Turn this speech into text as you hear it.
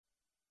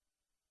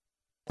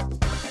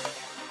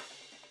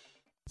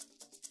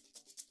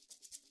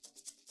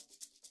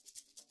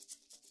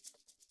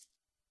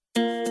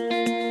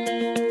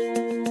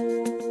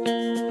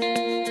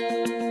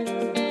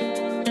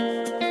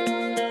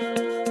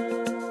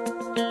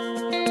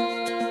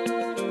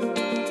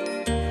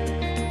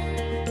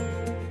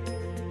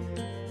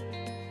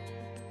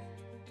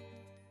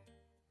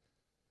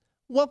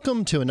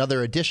Welcome to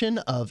another edition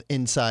of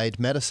Inside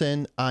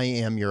Medicine. I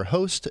am your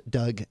host,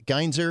 Doug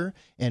Geinzer,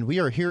 and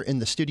we are here in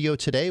the studio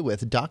today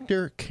with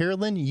Dr.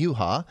 Carolyn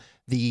Juha,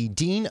 the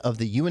Dean of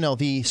the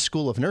UNLV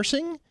School of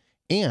Nursing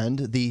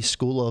and the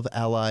School of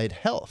Allied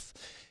Health.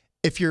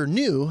 If you're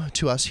new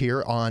to us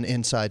here on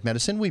Inside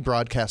Medicine, we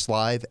broadcast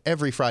live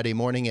every Friday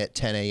morning at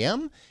 10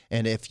 a.m.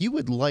 And if you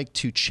would like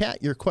to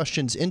chat your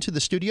questions into the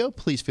studio,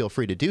 please feel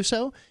free to do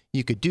so.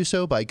 You could do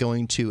so by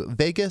going to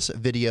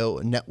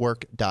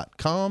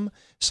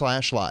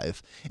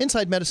vegasvideonetwork.com/live.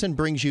 Inside Medicine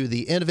brings you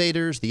the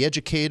innovators, the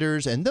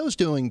educators, and those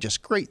doing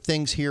just great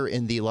things here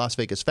in the Las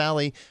Vegas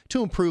Valley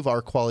to improve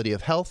our quality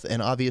of health.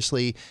 And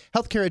obviously,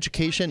 healthcare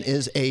education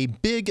is a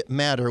big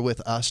matter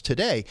with us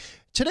today.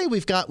 Today,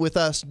 we've got with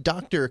us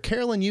Dr.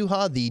 Carolyn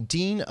Juha, the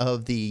Dean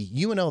of the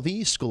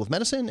UNLV School of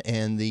Medicine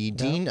and the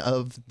Dean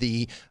of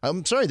the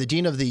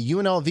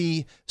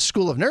UNLV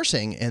School of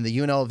Nursing and the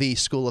UNLV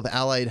School of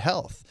Allied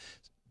Health.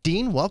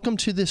 Dean, welcome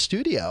to the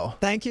studio.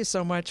 Thank you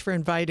so much for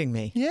inviting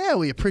me. Yeah,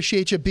 we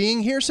appreciate you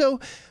being here.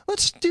 So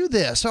let's do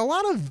this. A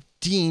lot of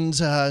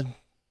deans are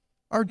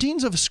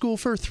deans of a school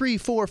for 3,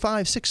 4,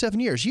 5, 6,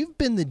 7 years. You've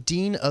been the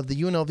Dean of the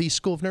UNLV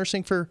School of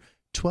Nursing for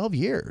 12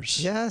 years.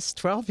 Yes,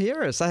 12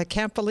 years. I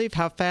can't believe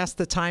how fast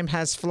the time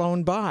has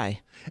flown by.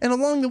 And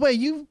along the way,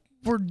 you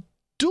were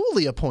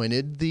duly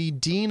appointed the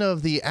Dean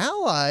of the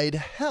Allied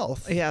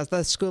Health. Yeah,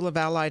 the School of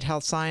Allied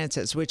Health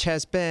Sciences, which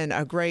has been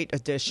a great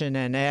addition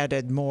and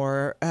added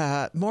more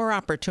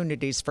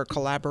opportunities for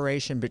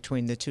collaboration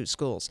between the two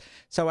schools.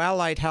 So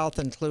Allied Health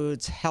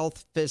includes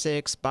health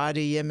physics,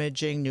 body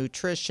imaging,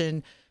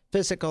 nutrition,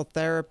 physical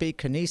therapy,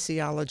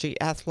 kinesiology,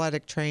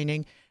 athletic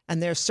training, and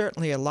there's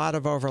certainly a lot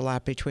of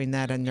overlap between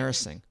that and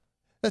nursing.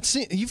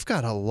 You've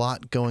got a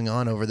lot going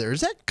on over there.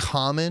 Is that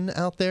common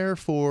out there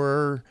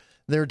for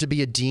there to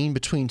be a dean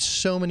between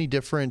so many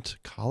different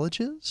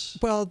colleges?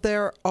 Well,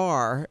 there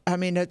are. I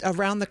mean,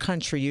 around the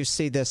country, you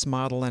see this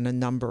model in a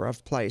number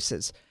of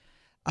places.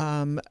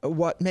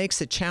 What makes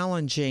it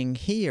challenging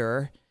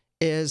here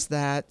is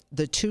that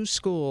the two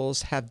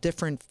schools have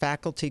different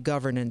faculty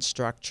governance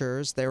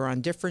structures. They're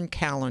on different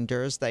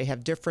calendars. They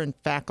have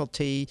different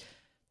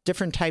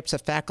types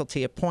of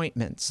faculty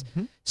appointments.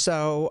 Mm-hmm.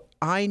 So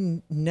I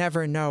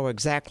never know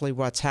exactly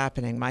what's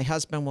happening. My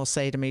husband will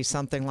say to me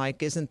something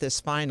like, "Isn't this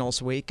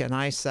finals week?" And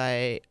I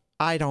say,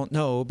 "I don't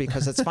know,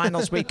 because it's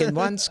finals week in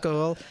one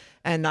school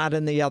and not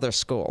in the other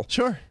school."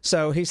 Sure.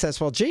 So he says,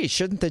 "Well, gee,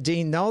 shouldn't the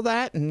dean know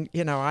that?" And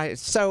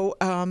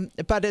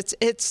but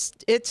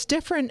it's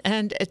different,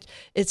 and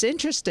it's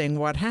interesting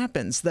what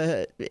happens.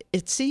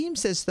 It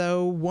seems as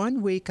though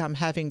one week I'm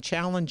having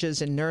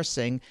challenges in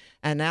nursing,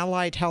 and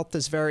Allied Health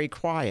is very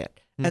quiet.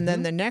 Mm-hmm. And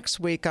then the next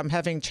week I'm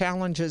having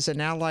challenges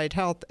in Allied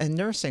Health, and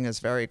nursing is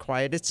very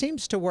quiet. It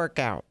seems to work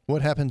out.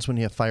 What happens when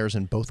you have fires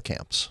in both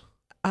camps?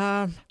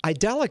 I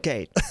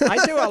delegate.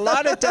 I do a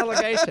lot of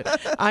delegation.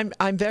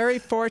 I'm very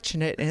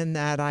fortunate in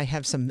that I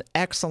have some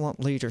excellent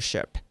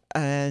leadership,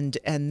 and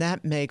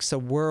that makes a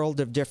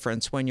world of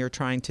difference when you're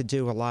trying to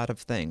do a lot of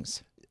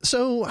things.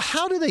 So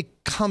how do they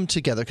come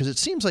together? Because it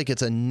seems like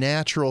it's a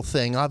natural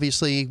thing.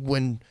 Obviously,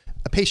 when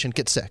a patient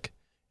gets sick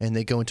and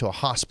they go into a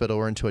hospital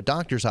or into a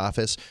doctor's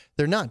office,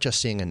 they're not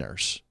just seeing a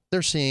nurse.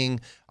 They're seeing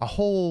a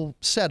whole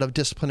set of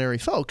disciplinary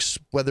folks,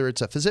 whether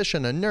it's a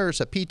physician, a nurse,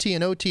 a PT,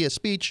 an OT, a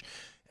speech.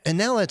 And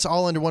now it's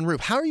all under one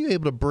roof. How are you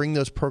able to bring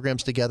those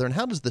programs together, and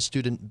how does the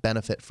student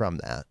benefit from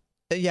that?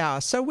 Yeah,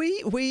 so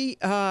we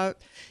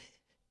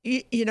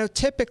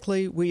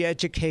typically we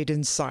educate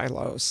in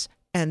silos,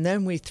 and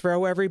then we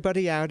throw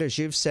everybody out, as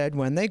you've said.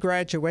 When they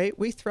graduate,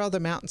 we throw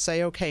them out and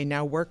say, "Okay,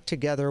 now work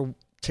together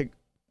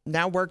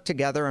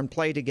and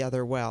play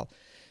together well."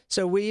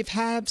 So we've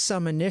had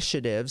some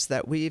initiatives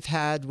that we've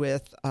had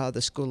with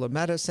the School of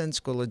Medicine,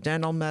 School of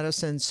Dental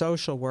Medicine,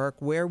 social work,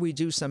 where we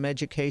do some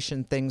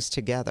education things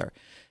together.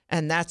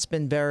 And that's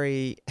been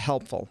very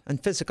helpful.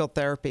 And physical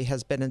therapy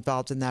has been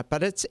involved in that.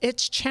 But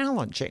it's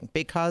challenging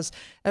because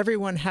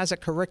everyone has a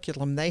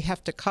curriculum they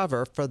have to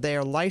cover for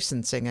their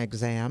licensing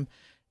exam.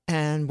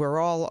 And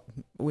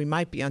we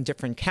might be on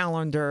different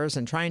calendars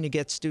and trying to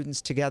get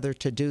students together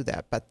to do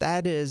that. But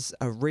that is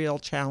a real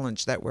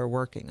challenge that we're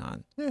working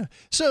on. Yeah.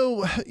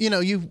 So,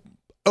 you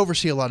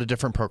oversee a lot of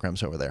different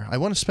programs over there. I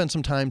want to spend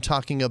some time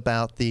talking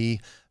about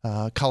the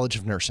College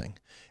of Nursing.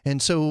 And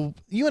so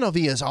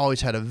UNLV has always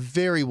had a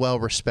very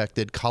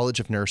well-respected College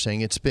of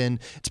Nursing. It's been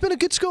a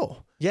good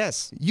school.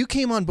 Yes. You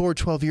came on board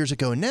 12 years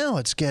ago, and now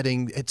it's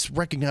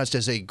recognized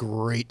as a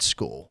great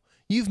school.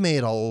 You've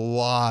made a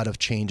lot of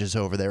changes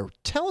over there.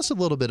 Tell us a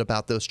little bit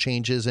about those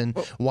changes and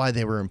why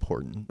they were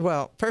important.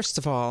 Well, first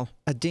of all,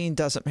 a dean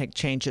doesn't make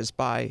changes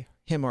by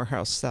him or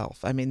herself.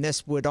 I mean,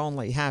 this would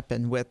only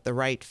happen with the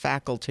right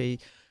faculty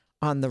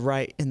in the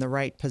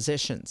right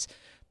positions.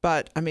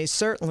 But I mean,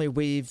 certainly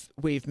we've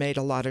made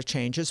a lot of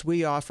changes.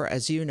 We offer,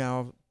 as you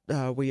know,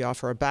 we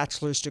offer a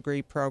bachelor's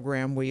degree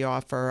program. We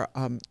offer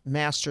a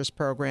master's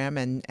program,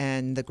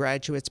 and the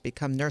graduates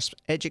become nurse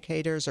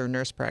educators or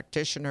nurse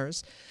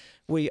practitioners.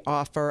 We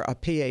offer a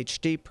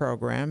PhD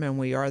program, and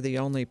we are the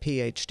only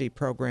PhD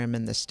program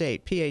in the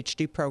state.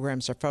 PhD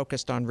programs are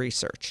focused on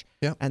research,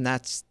 and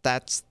that's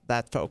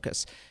that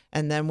focus.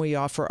 And then we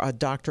offer a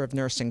Doctor of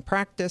Nursing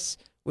practice,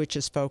 which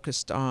is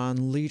focused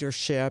on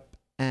leadership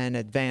and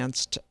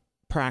advanced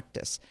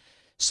practice.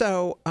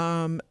 So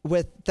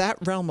with that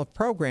realm of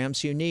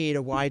programs, you need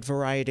a wide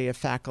variety of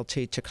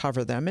faculty to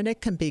cover them, and it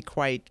can be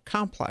quite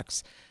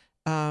complex.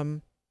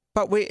 But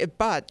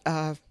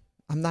I'm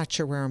not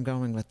sure where I'm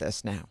going with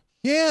this now.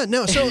 Yeah,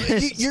 no. So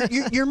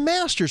your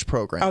master's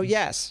program. Oh,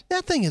 yes.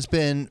 That thing has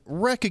been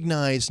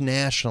recognized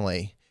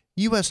nationally.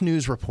 U.S.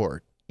 News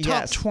Report,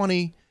 top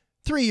 20,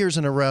 3 years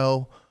in a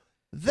row.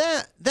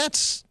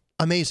 That's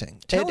amazing.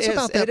 Tell us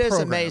about that program. It is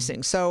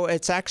amazing. So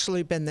it's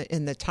actually been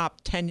in the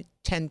top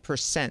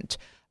 10%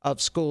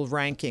 of school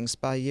rankings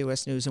by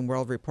U.S. News and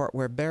World Report.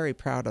 We're very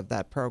proud of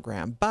that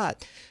program.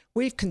 But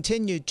we've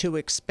continued to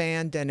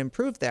expand and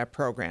improve that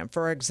program.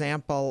 For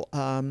example,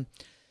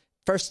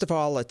 first of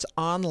all, it's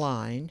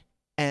online,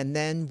 and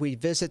then we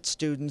visit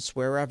students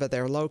wherever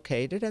they're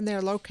located, and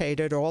they're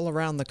located all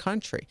around the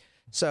country.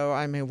 So,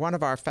 I mean, one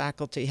of our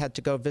faculty had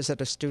to go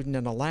visit a student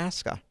in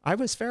Alaska. I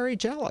was very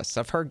jealous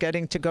of her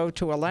getting to go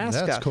to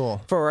Alaska. That's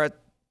cool.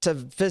 To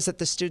visit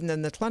the student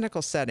in the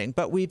clinical setting.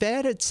 But we've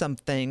added some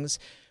things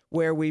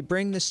where we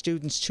bring the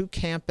students to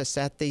campus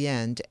at the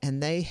end,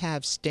 and they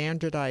have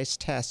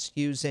standardized tests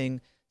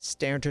using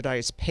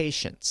standardized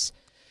patients.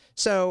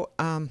 So,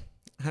 I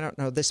don't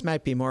know, this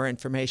might be more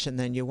information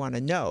than you want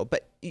to know,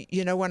 but,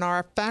 you know, when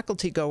our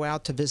faculty go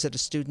out to visit a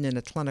student in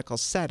a clinical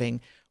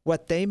setting,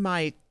 what they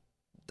might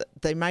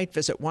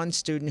visit one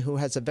student who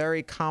has a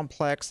very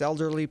complex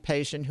elderly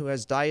patient who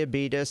has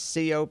diabetes,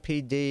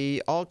 COPD,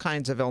 all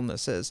kinds of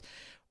illnesses.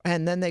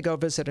 And then they go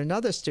visit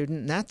another student,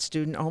 and that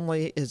student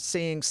only is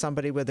seeing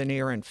somebody with an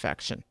ear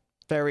infection.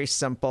 Very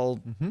simple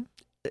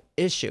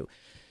issue.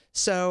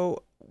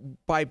 So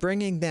by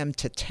bringing them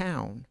to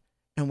town,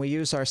 and we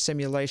use our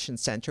simulation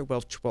center,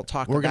 we'll talk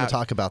about. We're going to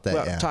talk about that,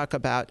 We'll talk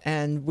about,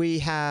 and we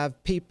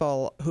have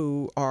people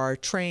who are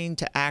trained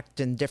to act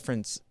in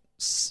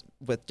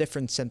with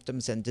different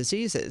symptoms and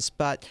diseases,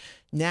 but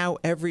now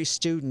every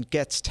student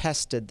gets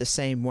tested the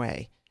same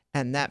way,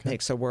 and that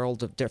makes a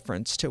world of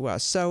difference to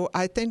us. So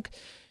I think,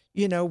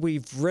 you know,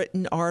 we've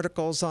written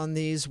articles on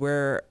these.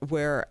 We're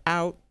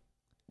out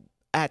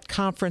at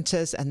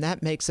conferences, and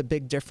that makes a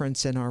big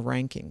difference in our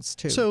rankings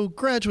too. So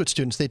graduate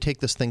students, they take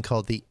this thing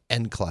called the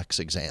NCLEX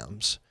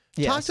exams.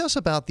 Yes. Talk to us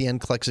about the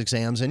NCLEX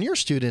exams, and your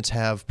students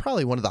have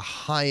probably one of the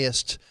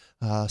highest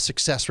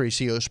success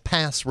ratios,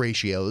 pass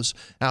ratios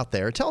out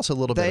there. Tell us a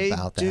little bit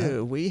about that. They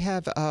do. We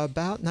have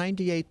about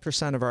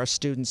 98% of our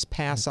students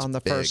pass on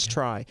the first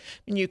try.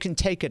 And you can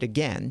take it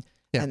again,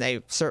 and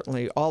they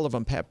certainly, all of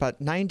them pass,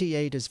 but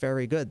 98 is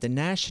very good. The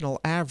national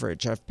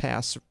average of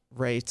pass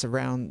rates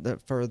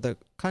for the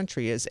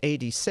country is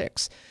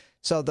 86.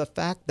 So the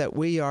fact that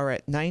we are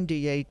at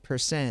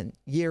 98%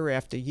 year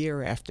after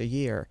year after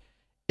year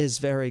is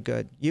very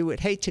good. You would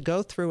hate to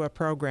go through a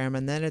program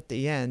and then at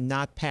the end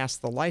not pass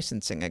the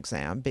licensing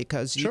exam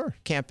because you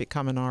can't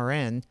become an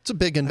RN. It's a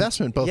big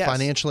investment, both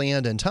financially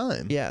and in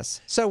time.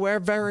 Yes. So we're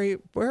very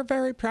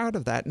proud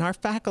of that. And our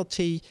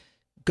faculty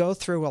go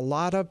through a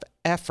lot of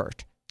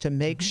effort to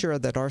make sure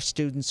that our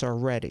students are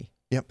ready.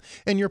 Yep.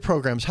 And your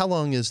programs, how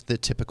long is the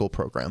typical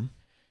program?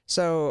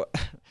 So,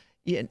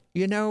 you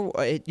know,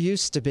 it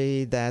used to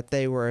be that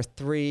they were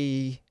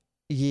 3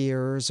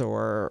 years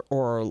or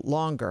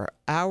longer.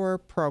 Our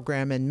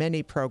program and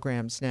many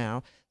programs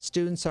now,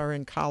 students are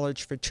in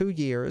college for 2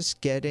 years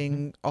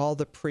getting all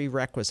the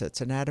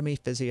prerequisites: anatomy,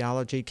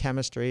 physiology,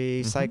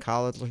 chemistry,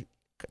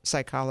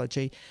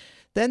 psychology.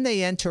 Then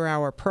they enter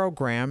our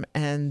program,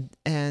 and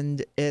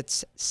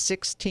it's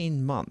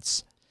 16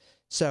 months.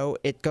 So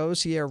it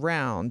goes year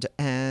round,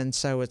 and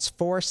so it's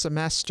 4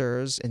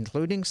 semesters,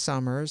 including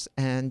summers,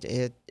 and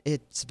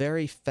it's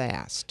very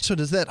fast. So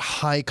does that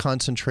high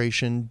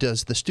concentration,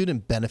 does the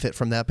student benefit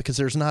from that? Because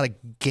there's not a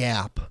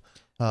gap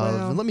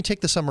of, let me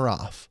take the summer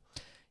off.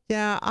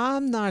 Yeah,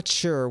 I'm not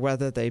sure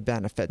whether they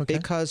benefit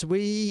because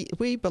we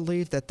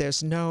believe that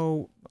there's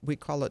no, we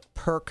call it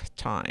perk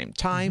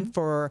time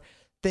for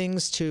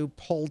things to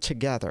pull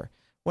together.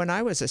 When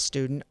I was a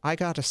student, I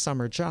got a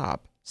summer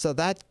job. So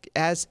that,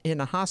 as in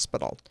a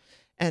hospital,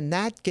 and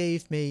that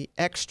gave me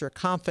extra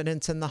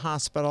confidence in the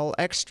hospital,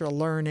 extra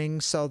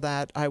learning, so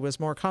that I was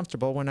more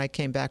comfortable when I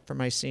came back for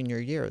my senior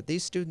year.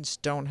 These students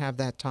don't have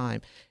that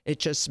time. It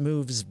just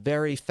moves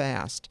very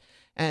fast.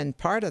 And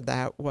part of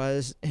that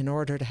was in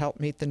order to help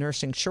meet the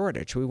nursing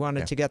shortage. We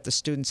wanted to get the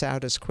students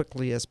out as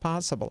quickly as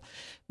possible.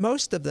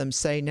 Most of them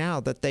say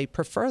now that they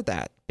prefer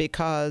that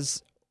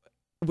because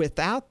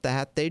without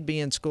that, they'd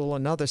be in school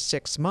another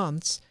 6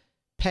 months,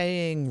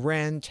 paying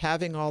rent,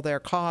 having all their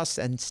costs,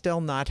 and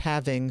still not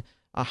having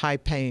a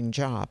high-paying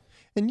job.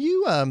 And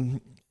you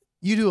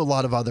do a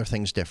lot of other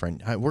things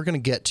different. We're going to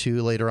get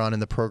to later on in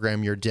the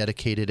program your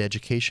dedicated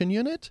education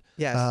unit.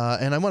 Yes.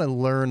 And I want to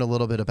learn a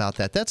little bit about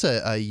that. That's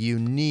a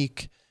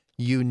unique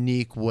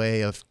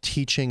way of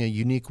teaching, a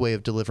unique way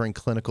of delivering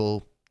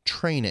clinical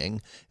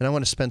training, and I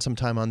want to spend some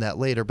time on that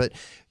later. But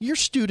your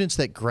students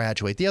that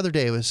graduate, the other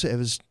day it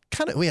was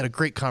kind of, we had a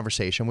great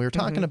conversation. We were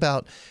talking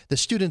about the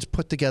students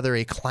put together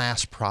a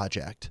class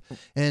project,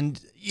 and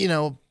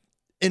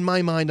in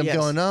my mind, I'm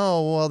going,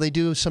 oh, well, they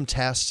do some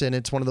tests, and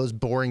it's one of those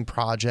boring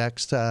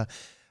projects.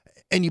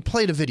 And you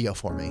played a video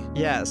for me.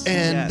 Yes.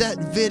 And that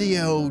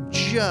video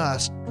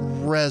just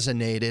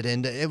resonated,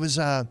 and it was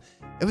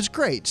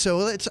great. So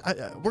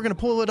we're going to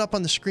pull it up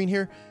on the screen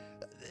here.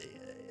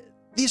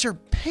 These are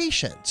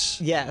patients.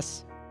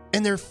 Yes.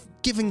 And they're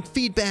giving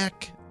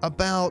feedback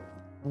about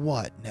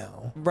what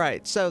now?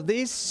 Right. So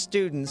these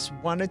students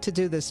wanted to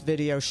do this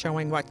video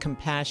showing what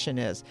compassion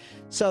is.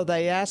 So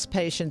they asked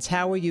patients,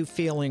 how are you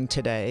feeling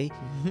today?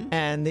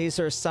 And these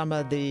are some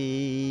of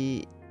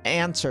the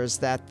answers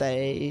that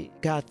they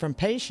got from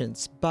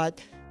patients.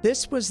 But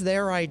this was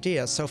their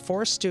idea. So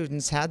 4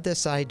 students had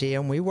this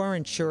idea, and we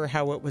weren't sure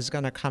how it was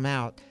going to come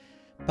out.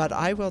 But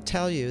I will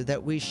tell you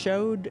that we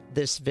showed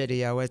this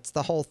video.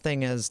 The whole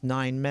thing is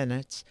 9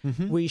 minutes.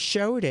 We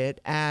showed it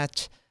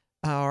at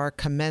our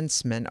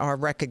commencement, our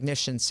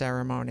recognition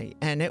ceremony,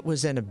 and it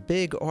was in a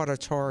big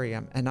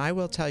auditorium. And I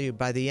will tell you,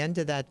 by the end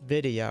of that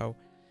video,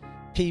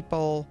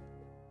 the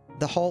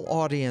whole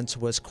audience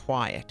was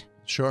quiet.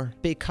 Sure.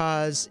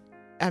 Because,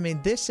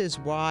 this is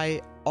why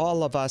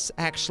all of us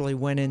actually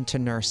went into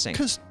nursing.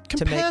 Because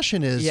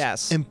compassion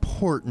is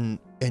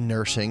important in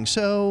nursing.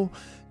 So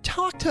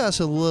talk to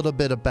us a little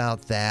bit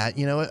about that.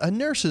 A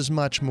nurse is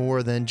much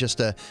more than just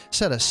a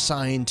set of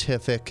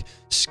scientific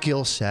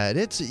skill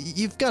set.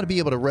 You've got to be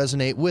able to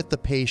resonate with the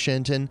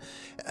patient, and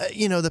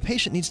the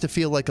patient needs to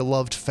feel like a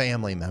loved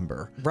family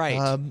member. Right.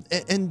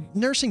 And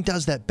nursing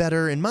does that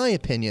better, in my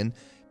opinion,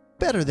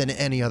 better than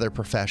any other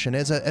profession.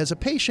 As a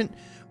patient,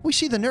 we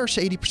see the nurse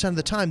 80% of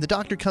the time. The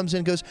doctor comes in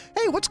and goes,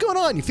 hey, what's going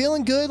on? You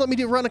feeling good? Let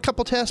me run a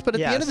couple tests. But at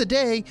the end of the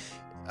day,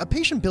 a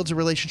patient builds a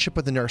relationship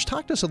with the nurse.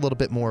 Talk to us a little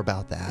bit more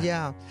about that.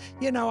 Yeah.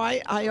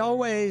 I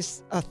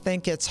always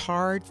think it's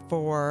hard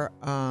for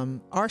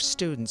our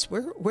students.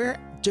 We're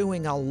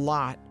doing a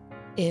lot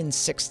in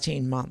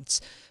 16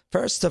 months.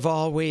 First of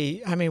all,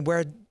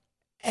 we're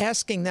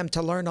asking them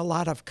to learn a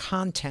lot of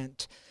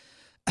content,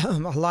 a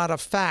lot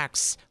of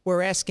facts.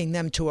 We're asking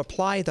them to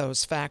apply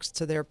those facts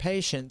to their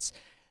patients.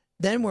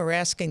 Then we're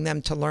asking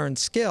them to learn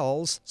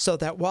skills so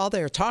that while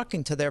they're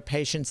talking to their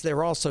patients,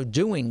 they're also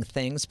doing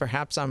things.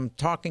 Perhaps I'm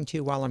talking to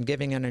you while I'm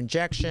giving an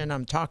injection.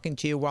 I'm talking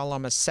to you while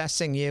I'm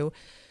assessing you.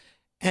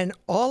 And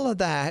all of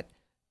that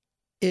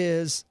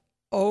is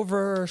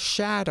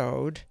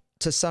overshadowed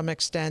to some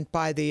extent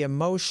by the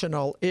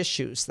emotional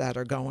issues that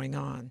are going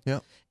on.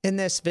 Yep. In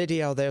this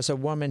video, there's a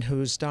woman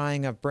who's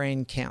dying of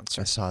brain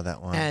cancer. I saw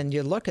that one. And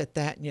you look at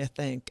that and you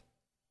think,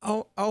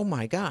 oh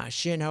my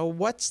gosh,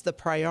 what's the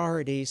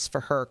priorities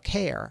for her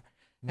care?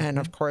 And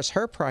of course,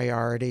 her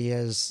priority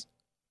is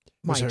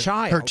my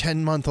child. Her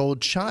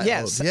 10-month-old child.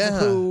 Yes,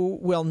 who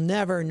will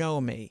never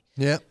know me.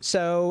 Yeah.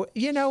 So,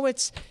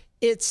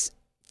 it's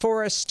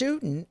for a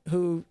student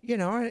who,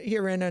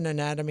 you're in an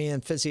anatomy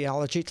and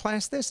physiology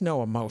class, there's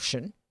no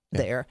emotion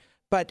there.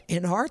 But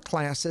in our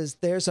classes,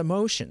 there's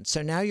emotion.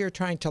 So now you're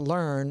trying to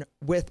learn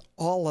with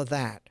all of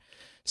that.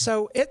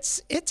 So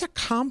it's a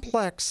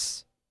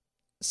complex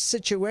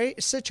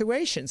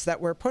situations that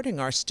we're putting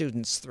our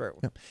students through.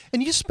 Yep.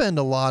 And you spend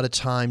a lot of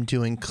time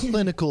doing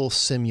clinical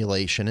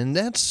simulation, and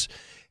it's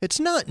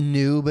not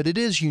new, but it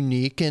is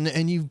unique.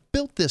 And you've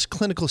built this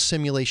clinical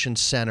simulation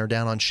center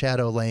down on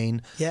Shadow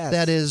Lane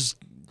that is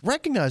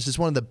recognized as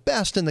one of the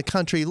best in the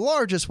country,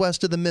 largest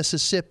west of the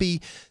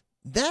Mississippi.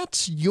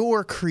 That's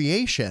your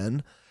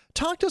creation.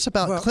 Talk to us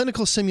about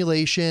clinical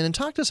simulation, and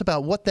talk to us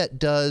about what that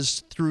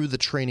does through the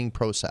training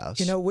process.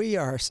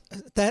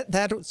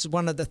 That is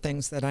one of the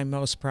things that I'm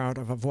most proud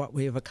of what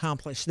we have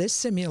accomplished. This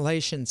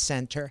simulation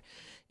center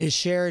is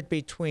shared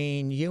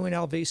between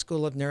UNLV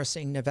School of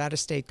Nursing, Nevada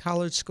State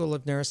College School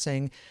of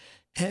Nursing,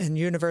 and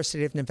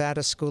University of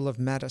Nevada School of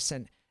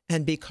Medicine.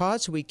 And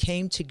because we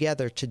came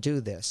together to do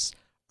this,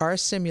 our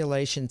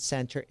simulation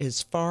center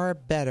is far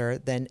better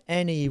than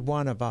any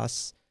one of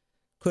us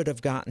could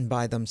have gotten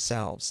by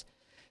themselves.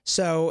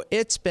 So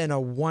it's been a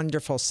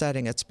wonderful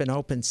setting. It's been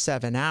open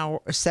 7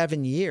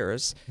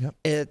 years. Yep.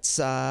 It's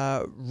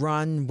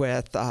run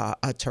with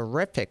a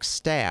terrific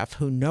staff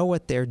who know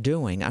what they're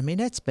doing.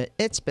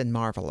 It's been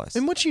marvelous.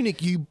 And what's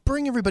unique, you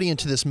bring everybody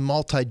into this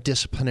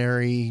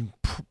multidisciplinary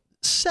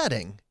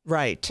setting.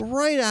 Right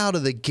out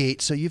of the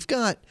gate. So you've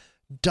got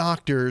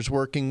doctors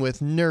working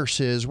with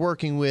nurses,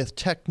 working with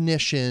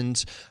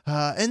technicians,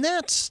 and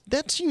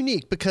that's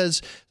unique,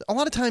 because a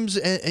lot of times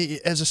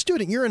as a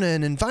student, you're in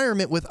an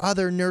environment with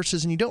other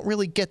nurses and you don't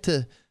really get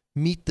to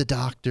meet the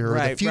doctor or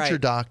the future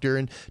doctor.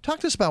 And talk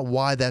to us about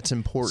why that's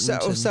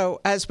important.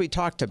 So as we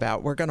talked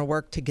about, we're going to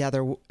work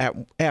together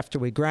after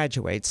we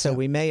graduate, so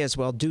we may as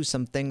well do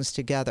some things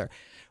together.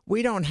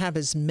 We don't have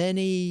as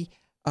many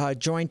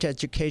joint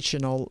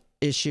educational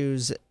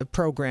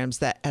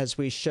programs as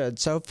we should.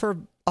 So for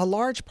a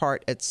large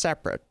part, it's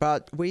separate,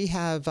 but we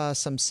have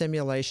some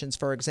simulations.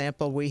 For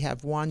example, we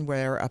have one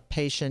where a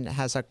patient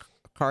has a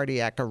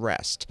cardiac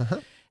arrest.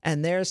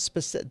 And there's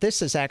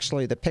this is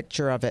actually the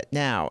picture of it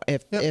now.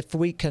 If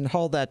we can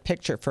hold that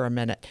picture for a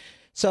minute.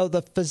 So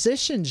the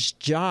physician's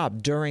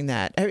job during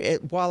that,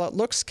 while it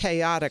looks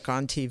chaotic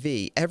on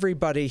TV,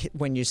 everybody,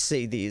 when you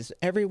see these,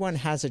 everyone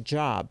has a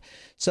job.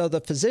 So the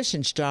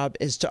physician's job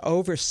is to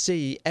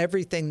oversee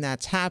everything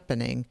that's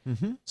happening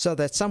so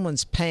that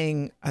someone's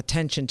paying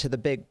attention to the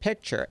big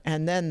picture.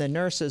 And then the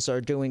nurses are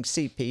doing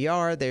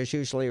CPR. There's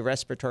usually a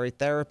respiratory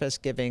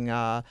therapist giving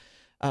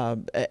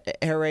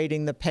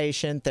aerating the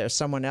patient. There's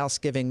someone else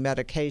giving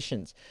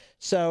medications.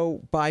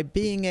 So by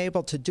being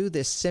able to do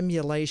this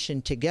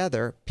simulation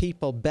together,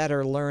 people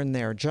better learn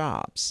their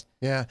jobs.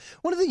 Yeah.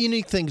 One of the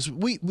unique things,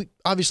 we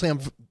obviously I'm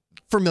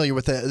familiar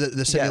with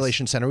the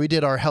Simulation Center. We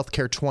did our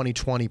Healthcare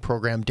 2020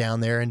 program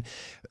down there, and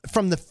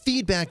from the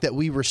feedback that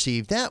we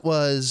received, that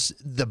was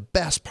the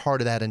best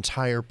part of that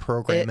entire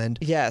program.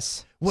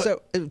 Yes.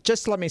 So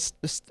just let me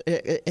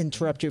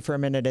interrupt you for a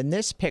minute. In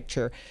this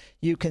picture,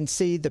 you can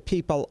see the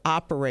people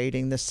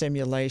operating the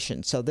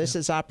simulation. So this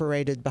is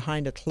operated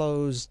behind a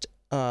closed,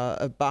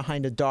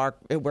 behind a dark,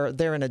 where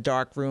they're in a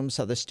dark room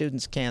so the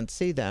students can't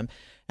see them.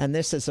 And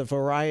this is a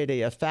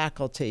variety of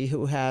faculty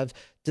who have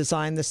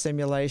designed the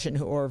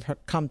simulation or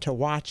have come to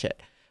watch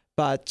it.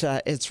 But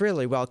it's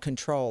really well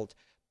controlled.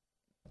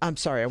 I'm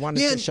sorry, I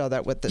wanted to show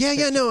that with this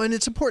picture. No, and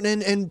it's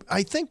important. And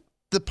I think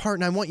the part,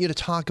 and I want you to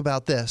talk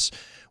about this,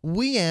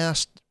 we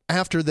asked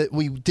after that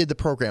we did the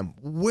program,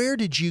 where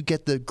did you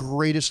get the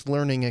greatest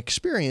learning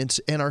experience?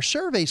 And our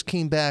surveys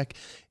came back,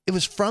 it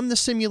was from the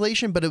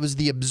simulation, but it was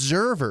the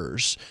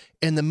observers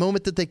and the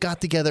moment that they got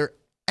together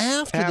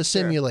after the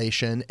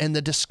simulation and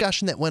the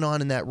discussion that went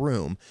on in that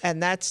room.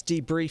 And that's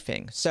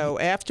debriefing. So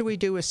after we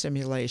do a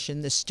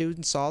simulation, the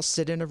students all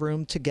sit in a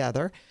room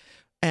together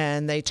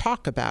and they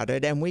talk about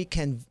it, and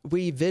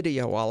we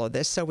video all of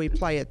this, so we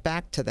play it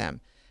back to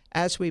them.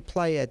 As we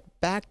play it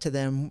back to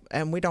them,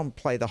 and we don't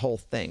play the whole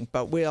thing,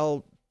 but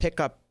we'll pick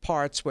up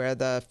parts where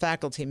the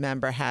faculty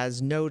member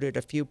has noted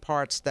a few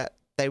parts that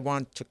they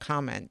want to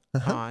comment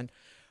on,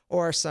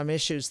 or some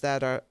issues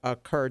that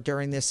occur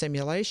during the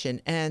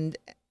simulation. And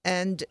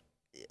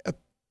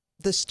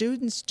the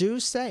students do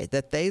say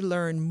that they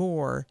learn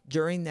more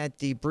during that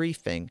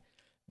debriefing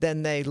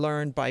than they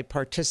learn by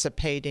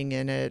participating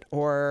in it,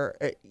 or,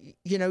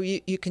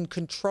 you can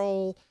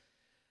control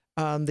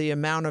the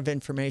amount of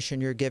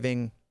information you're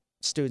giving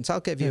students. I'll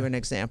give you an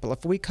example.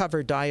 If we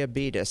cover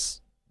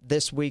diabetes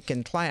this week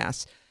in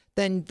class,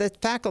 then the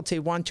faculty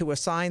want to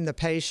assign the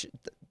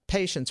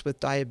patients with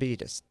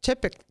diabetes,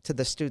 typical to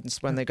the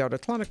students when they go to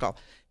clinical.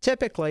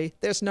 Typically,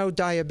 there's no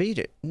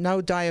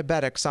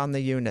diabetics on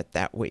the unit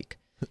that week.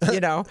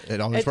 It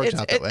always works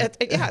out that way.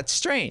 It's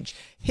strange.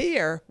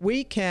 Here,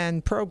 we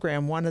can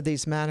program one of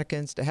these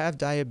mannequins to have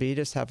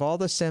diabetes, have all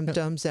the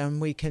symptoms, and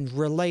we can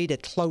relate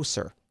it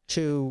closer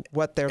to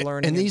what they're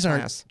learning. And these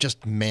aren't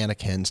just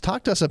mannequins.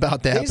 Talk to us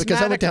about that,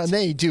 because I went down.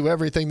 They do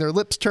everything. Their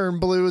lips turn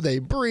blue. They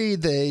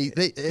breathe. They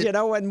give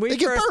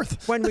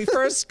birth. When we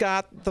first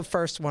got the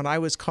first one, I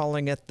was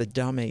calling it the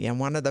dummy, and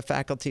one of the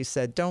faculty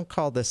said, "Don't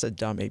call this a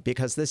dummy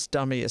because this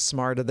dummy is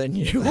smarter than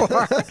you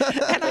are."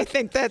 And I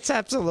think that's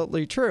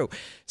absolutely true.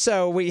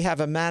 So we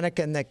have a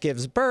mannequin that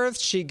gives birth.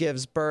 She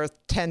gives birth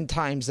 10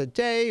 times a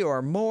day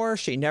or more.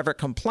 She never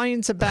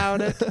complains about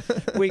it.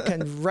 We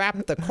can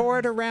wrap the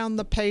cord around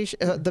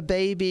the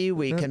baby.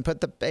 We can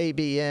put the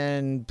baby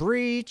in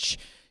breech.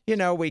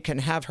 We can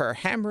have her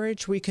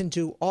hemorrhage. We can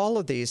do all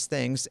of these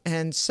things.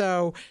 And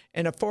so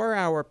in a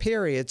 4-hour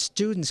period,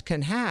 students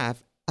can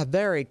have a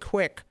very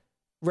quick,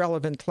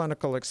 relevant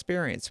clinical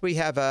experience. We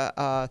have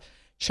a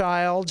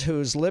child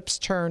whose lips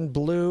turn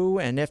blue,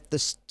 and if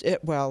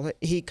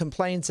he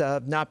complains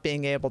of not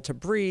being able to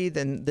breathe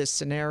in this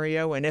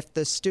scenario, and if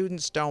the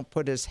students don't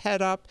put his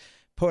head up,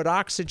 put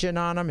oxygen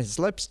on him, his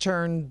lips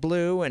turn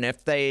blue, and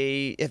if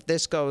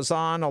this goes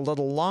on a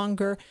little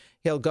longer,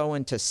 he'll go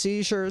into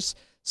seizures.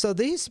 So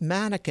these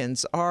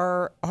mannequins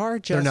are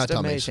just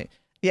amazing.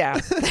 Yeah,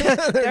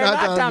 they're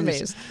not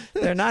dummies.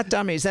 They're not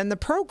dummies, and the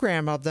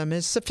program of them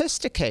is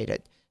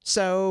sophisticated.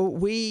 So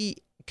we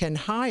can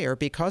hire,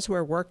 because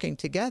we're working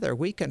together,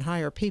 we can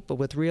hire people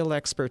with real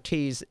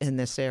expertise in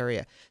this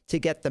area to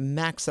get the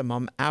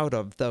maximum out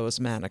of those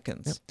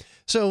mannequins. Yep.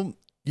 So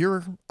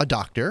you're a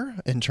doctor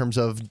in terms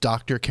of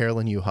Dr.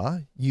 Carolyn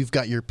Juha. You've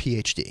got your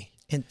PhD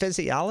in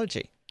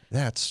physiology.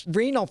 That's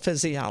renal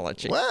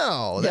physiology.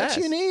 Wow, that's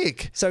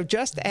unique. So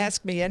just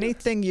ask me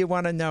anything you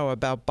want to know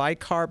about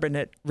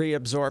bicarbonate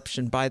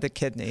reabsorption by the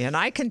kidney, and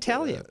I can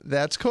tell you.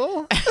 That's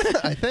cool,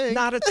 I think.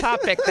 Not a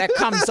topic that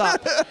comes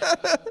up.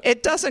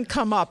 It doesn't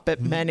come up at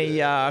many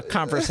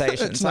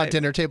conversations. It's not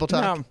dinner table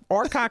talk? No,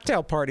 or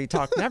cocktail party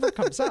talk. Never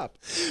comes up.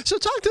 So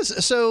talk to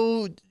us.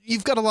 So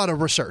you've got a lot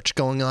of research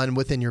going on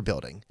within your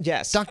building.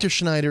 Yes. Dr.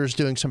 Schneider is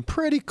doing some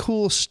pretty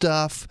cool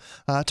stuff.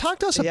 Talk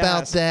to us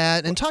about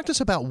that, and talk to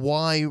us about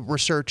why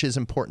research is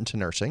important to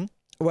nursing.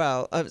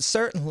 Well,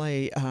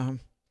 certainly. I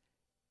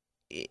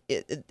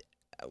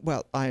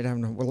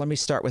don't know. Well, let me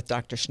start with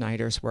Dr.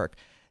 Schneider's work.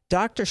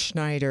 Dr.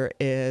 Schneider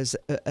is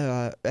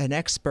an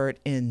expert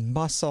in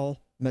muscle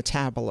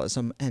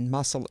metabolism and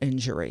muscle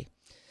injury.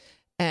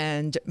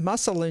 And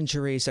muscle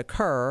injuries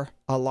occur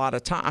a lot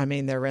of time. I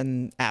mean, they're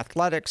in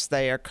athletics,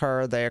 they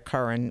occur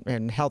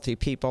in healthy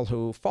people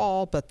who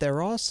fall, but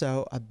they're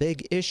also a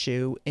big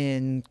issue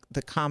in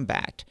the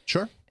combat.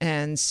 Sure.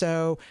 And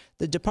so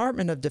the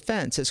Department of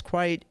Defense is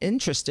quite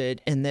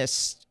interested in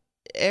this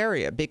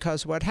area,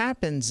 because what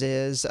happens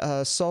is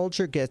a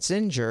soldier gets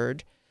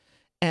injured,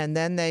 and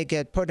then they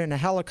get put in a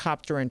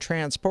helicopter and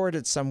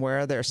transported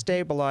somewhere. They're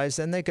stabilized.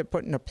 Then they get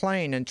put in a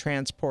plane and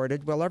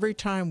transported. Well, every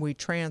time we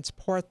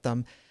transport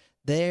them,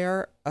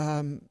 they're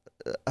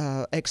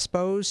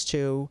exposed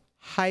to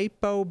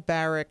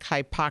hypobaric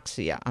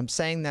hypoxia. I'm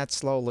saying that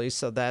slowly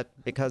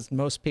because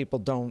most people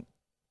don't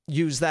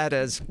use that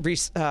as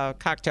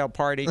cocktail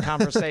party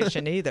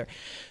conversation either.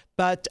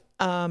 But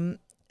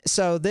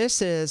so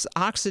this is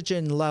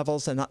oxygen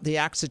levels, and the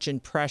oxygen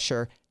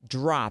pressure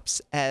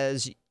drops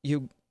as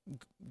you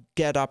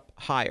get up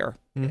higher,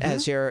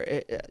 as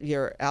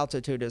your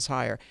altitude is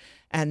higher.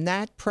 And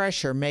that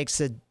pressure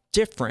makes a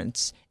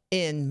difference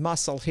in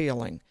muscle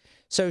healing.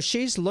 So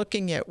she's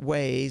looking at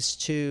ways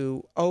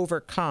to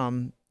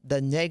overcome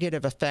the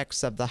negative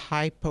effects of the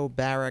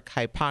hypobaric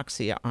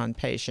hypoxia on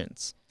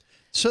patients.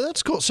 So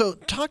that's cool. So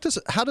talk to us,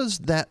 how does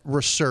that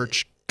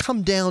research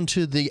come down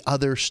to the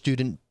other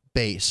student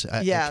base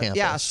at campus?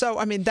 Yeah. So,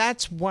 I mean,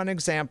 that's one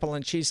example,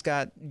 and she's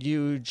got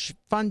huge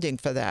funding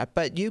for that.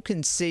 But you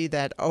can see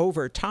that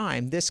over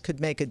time, this could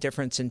make a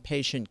difference in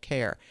patient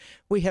care.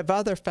 We have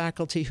other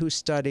faculty who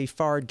study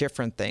far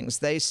different things.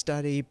 They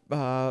study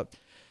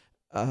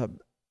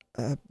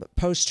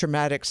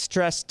post-traumatic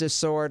stress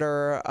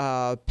disorder,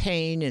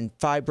 pain, and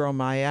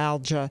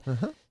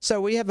fibromyalgia. So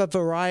we have a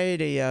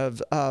variety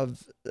of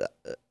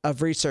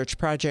research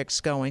projects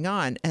going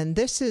on, and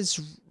this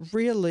is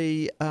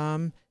really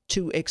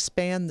to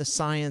expand the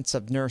science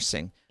of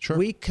nursing. Sure.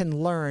 We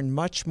can learn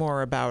much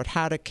more about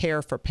how to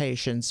care for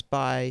patients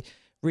by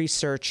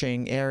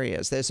researching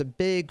areas. There's a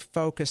big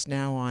focus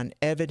now on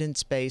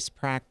evidence-based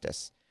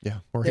practice. Yeah,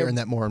 we're hearing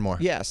that more and more.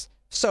 Yes.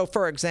 So,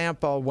 for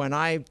example, when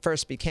I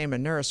first became a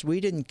nurse, we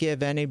didn't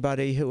give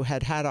anybody who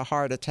had had a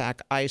heart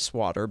attack ice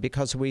water,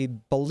 because we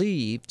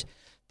believed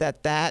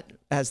that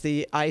as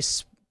the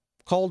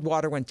cold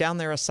water went down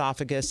their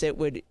esophagus, it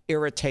would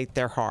irritate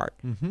their heart.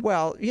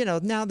 Well,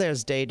 now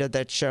there's data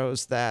that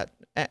shows that,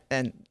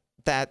 and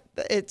that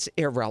it's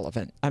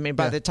irrelevant. I mean,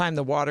 by the time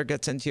the water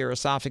gets into your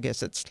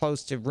esophagus, it's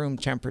close to room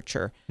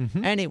temperature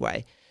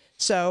anyway.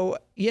 So,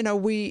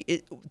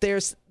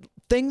 there's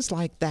things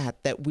like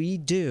that we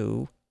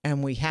do,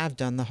 and we have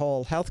done the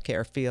whole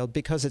healthcare field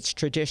because it's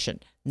tradition,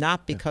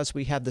 not because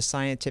we have the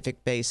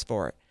scientific base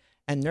for it.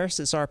 And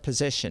nurses are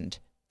positioned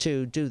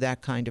to do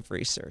that kind of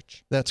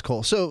research. That's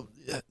cool. So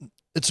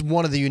it's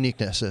one of the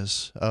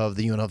uniquenesses of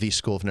the UNLV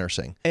School of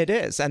Nursing. It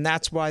is, and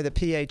that's why the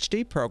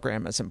PhD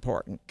program is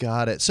important.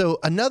 Got it. So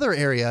another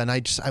area, and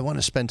I want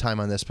to spend time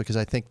on this because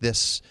I think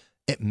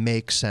it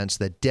makes sense,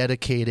 the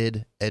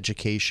dedicated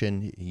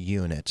education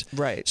unit.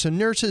 Right. So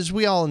nurses,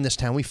 we all in this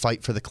town, we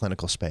fight for the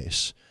clinical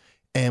space,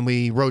 and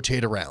we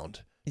rotate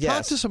around. Yes.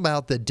 Talk to us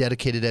about the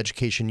dedicated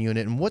education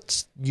unit and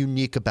what's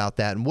unique about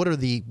that, and what are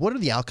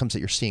the outcomes that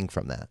you're seeing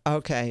from that?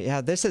 Okay,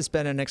 yeah, this has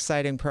been an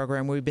exciting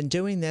program. We've been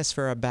doing this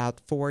for about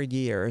 4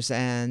 years,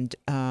 and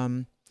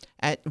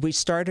we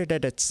started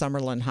it at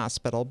Summerlin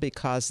Hospital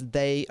because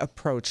they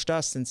approached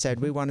us and said,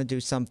 we want to do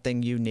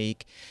something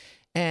unique.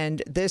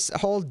 And this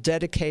whole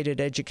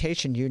dedicated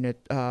education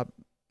unit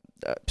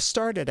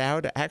started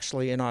out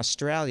actually in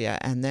Australia,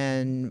 and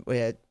then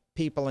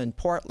people in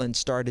Portland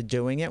started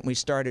doing it, and we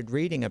started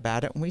reading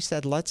about it, and we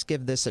said, let's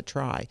give this a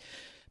try.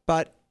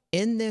 But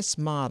in this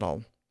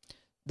model,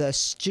 the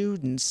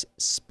students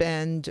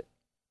spend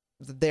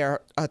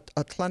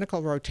a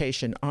clinical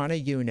rotation on a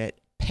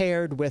unit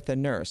paired with a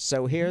nurse.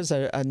 So here's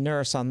a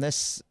nurse on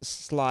this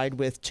slide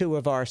with 2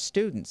 of our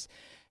students.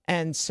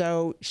 And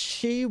so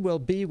she will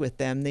be with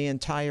them the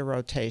entire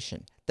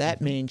rotation.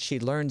 That means she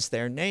learns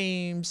their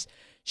names.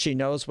 She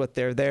knows what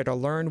they're there to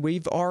learn.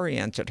 We've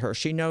oriented her.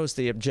 She knows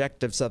the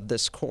objectives of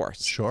this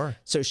course. Sure.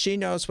 So she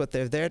knows what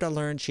they're there to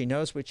learn. She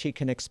knows what she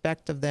can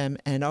expect of them.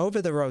 And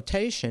over the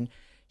rotation,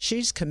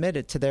 she's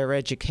committed to their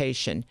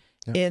education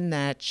in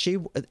that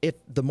if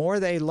the more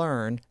they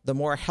learn, the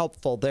more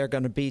helpful they're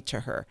going to be to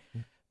her.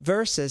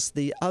 Versus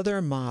the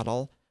other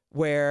model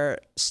where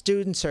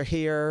students are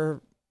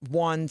here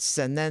once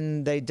and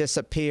then they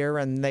disappear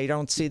and they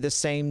don't see the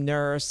same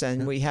nurse,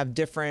 and we have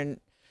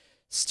different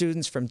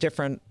students from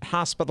different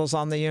hospitals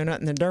on the unit,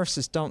 and the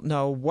nurses don't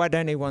know what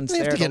anyone's there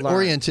to learn. They have to get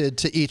oriented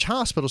to each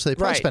hospital, so they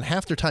probably spend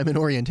half their time in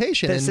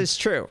orientation. This is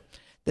true.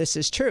 This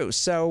is true.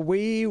 So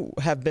we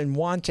have been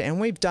wanting, and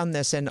we've done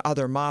this in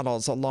other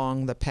models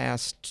along the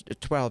past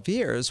 12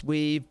 years,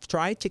 we've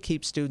tried to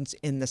keep students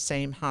in the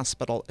same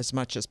hospital as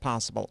much as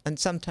possible. And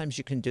sometimes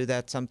you can do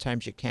that,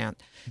 sometimes you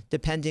can't,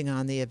 depending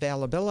on the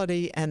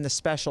availability and the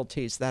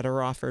specialties that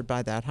are offered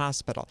by that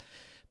hospital.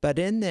 But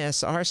in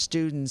this, our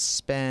students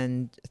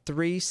spend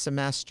 3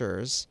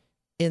 semesters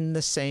in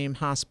the same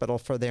hospital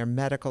for their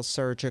medical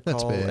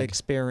surgical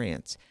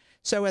experience.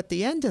 So at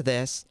the end of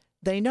this,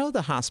 They know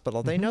the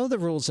hospital. They know the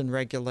rules and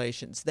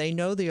regulations. They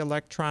know the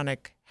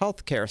electronic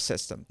healthcare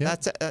system. Yeah.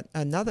 That's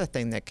another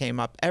thing that came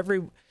up.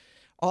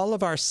 All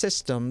of our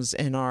systems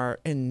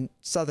in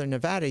Southern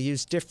Nevada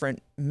use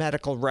different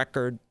medical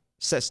record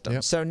systems.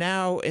 Yep. So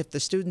now if the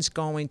student's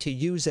going to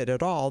use it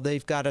at all,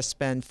 they've got to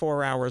spend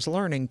 4 hours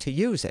learning to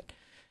use it.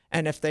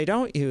 And if they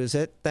don't use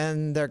it,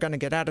 then they're going to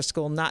get out of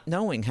school not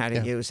knowing how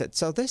to use it.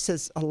 So this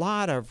is a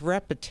lot of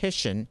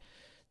repetition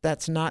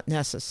that's not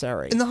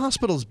necessary. And the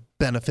hospitals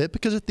benefit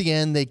because at the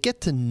end they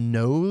get to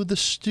know the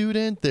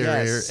student.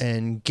 They're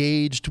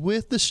engaged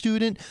with the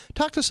student.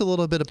 Talk to us a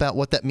little bit about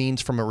what that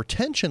means from a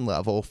retention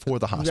level for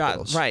the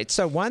hospitals. Right.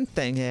 So one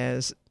thing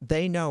is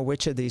they know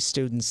which of these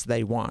students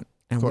they want.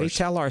 And we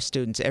tell our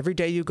students every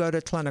day you go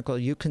to clinical,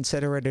 you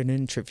consider it an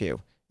interview.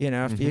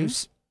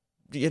 If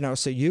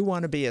so you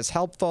want to be as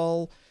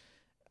helpful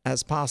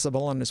as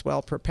possible and as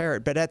well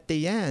prepared. But at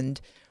the end,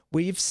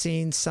 we've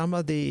seen some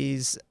of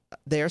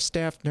their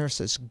staff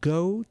nurses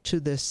go to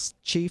this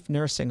chief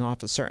nursing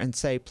officer and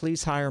say,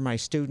 please hire my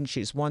student.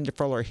 She's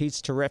wonderful, or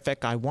he's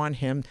terrific. I want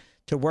him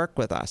to work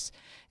with us.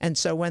 And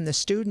so when the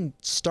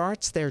student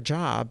starts their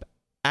job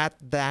at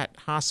that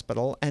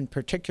hospital, and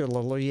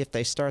particularly if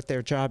they start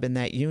their job in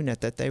that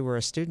unit that they were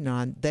a student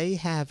on, they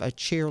have a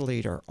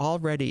cheerleader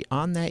already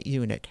on that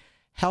unit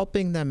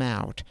helping them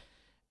out,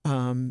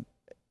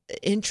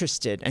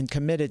 interested and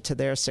committed to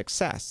their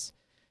success.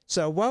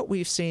 So what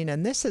we've seen,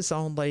 and this is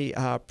only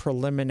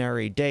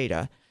preliminary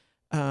data,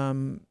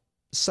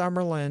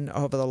 Summerlin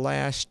over the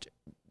last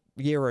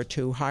year or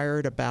two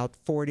hired about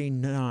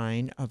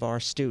 49 of our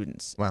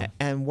students. Wow.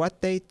 And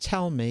what they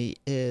tell me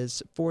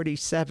is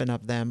 47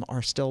 of them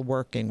are still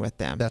working with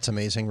them. That's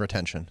amazing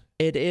retention.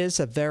 It is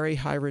a very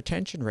high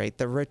retention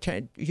rate.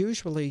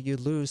 Usually you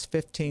lose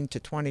 15 to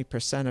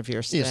 20% of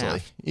your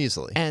staff.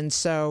 Easily. And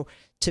so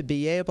to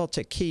be able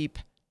to keep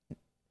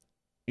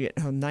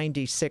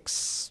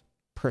 96%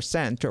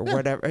 or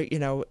whatever,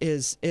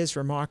 is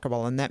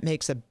remarkable. And that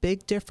makes a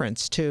big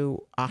difference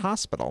to a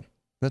hospital.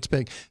 That's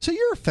big. So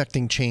you're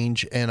affecting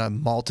change in a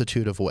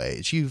multitude of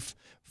ways.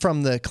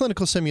 From the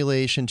clinical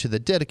simulation to the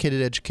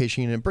dedicated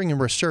education unit, bringing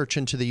research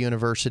into the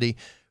university.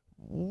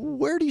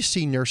 Where do you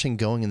see nursing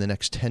going in the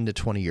next 10 to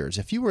 20 years?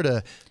 If you were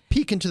to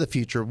peek into the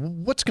future,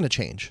 what's going to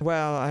change?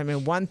 Well, I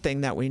mean, one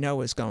thing that we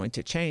know is going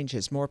to change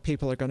is more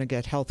people are going to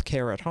get health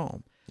care at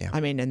home. Yeah.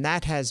 I mean, and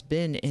that has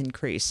been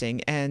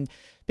increasing. And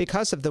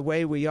because of the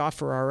way we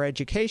offer our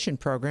education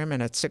program,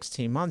 and at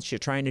 16 months, you're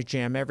trying to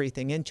jam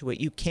everything into it.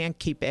 You can't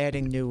keep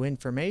adding new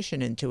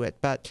information into it.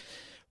 But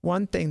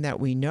one thing that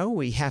we know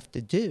we have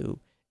to do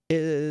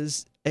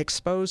is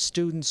expose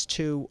students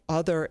to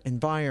other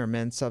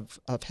environments of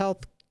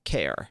health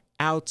care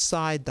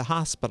outside the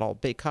hospital,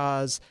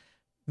 because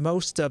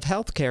most of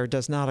healthcare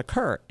does not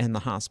occur in the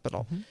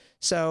hospital. Mm-hmm.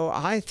 So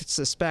I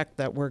suspect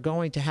that we're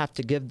going to have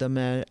to give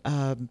them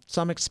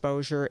some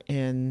exposure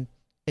in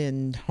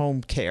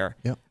home care.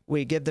 Yep.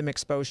 We give them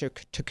exposure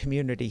to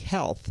community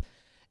health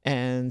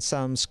and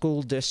some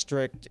school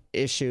district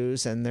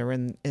issues, and they're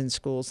in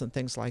schools and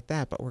things like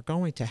that. But we're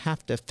going to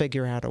have to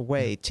figure out a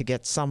way to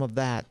get some of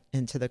that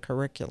into the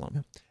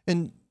curriculum.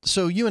 And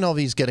so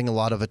UNLV is getting a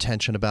lot of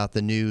attention about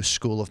the new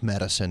School of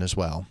Medicine as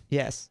well.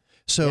 Yes.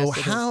 So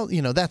yes, how,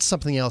 that's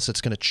something else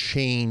that's going to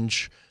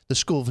change the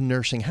School of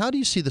Nursing. How do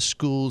you see the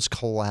schools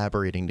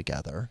collaborating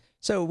together?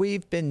 So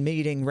we've been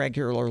meeting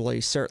regularly,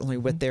 certainly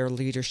with their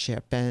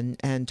leadership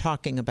and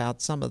talking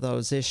about some of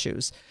those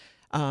issues.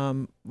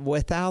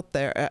 Without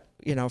their,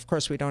 of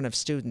course, we don't have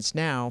students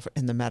now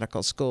in the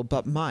medical school,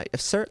 but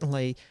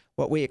certainly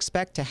what we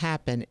expect to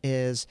happen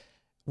is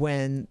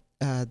when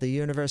the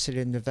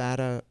University of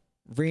Nevada,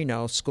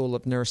 Reno School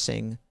of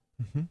Nursing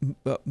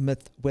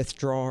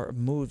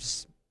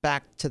moves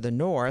back to the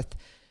north,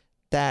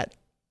 that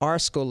our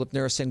School of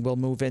Nursing will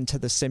move into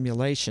the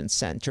simulation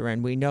center,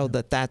 and we know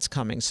that that's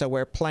coming. So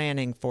we're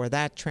planning for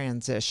that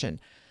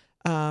transition.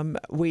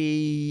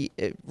 We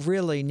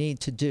really need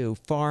to do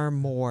far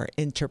more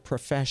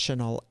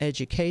interprofessional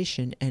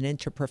education and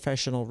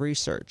interprofessional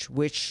research,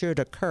 which should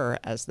occur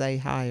as they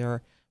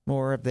hire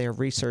more of their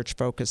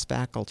research-focused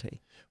faculty.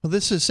 Well,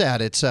 this is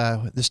sad. It's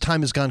this time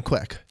has gone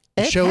quick.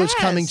 The show is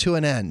coming to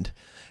an end.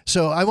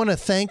 So I want to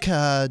thank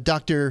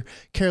Dr.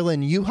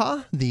 Carolyn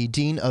Yuha, the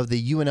Dean of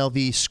the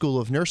UNLV School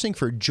of Nursing,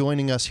 for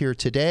joining us here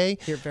today.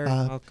 You're very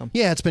welcome.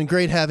 Yeah, it's been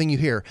great having you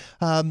here.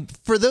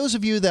 For those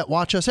of you that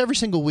watch us every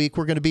single week,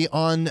 we're going to be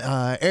on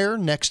air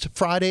next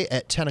Friday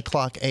at 10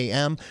 o'clock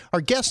a.m.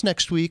 Our guests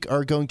next week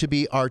are going to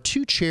be our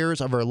two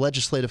chairs of our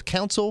Legislative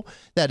Council.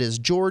 That is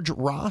George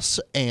Ross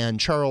and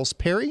Charles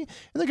Perry. And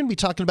they're going to be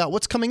talking about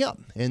what's coming up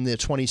in the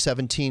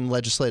 2017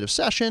 legislative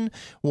session,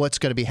 what's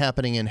going to be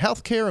happening in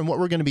healthcare, and what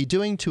we're going to be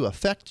doing to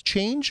affect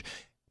change.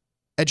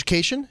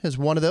 Education is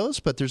one of those,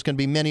 but there's going to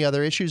be many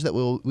other issues that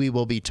we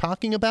will be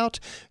talking about.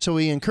 So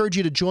we encourage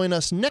you to join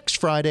us next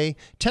Friday,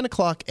 10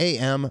 o'clock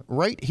a.m.,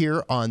 right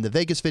here on the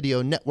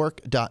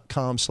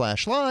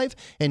VegasVideoNetwork.com/live.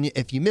 And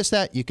if you miss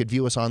that, you could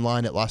view us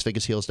online at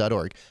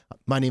LasVegasHeals.org.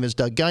 My name is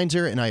Doug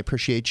Geinzer, and I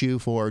appreciate you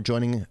for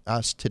joining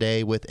us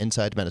today with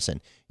Inside Medicine.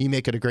 You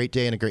make it a great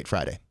day and a great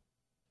Friday.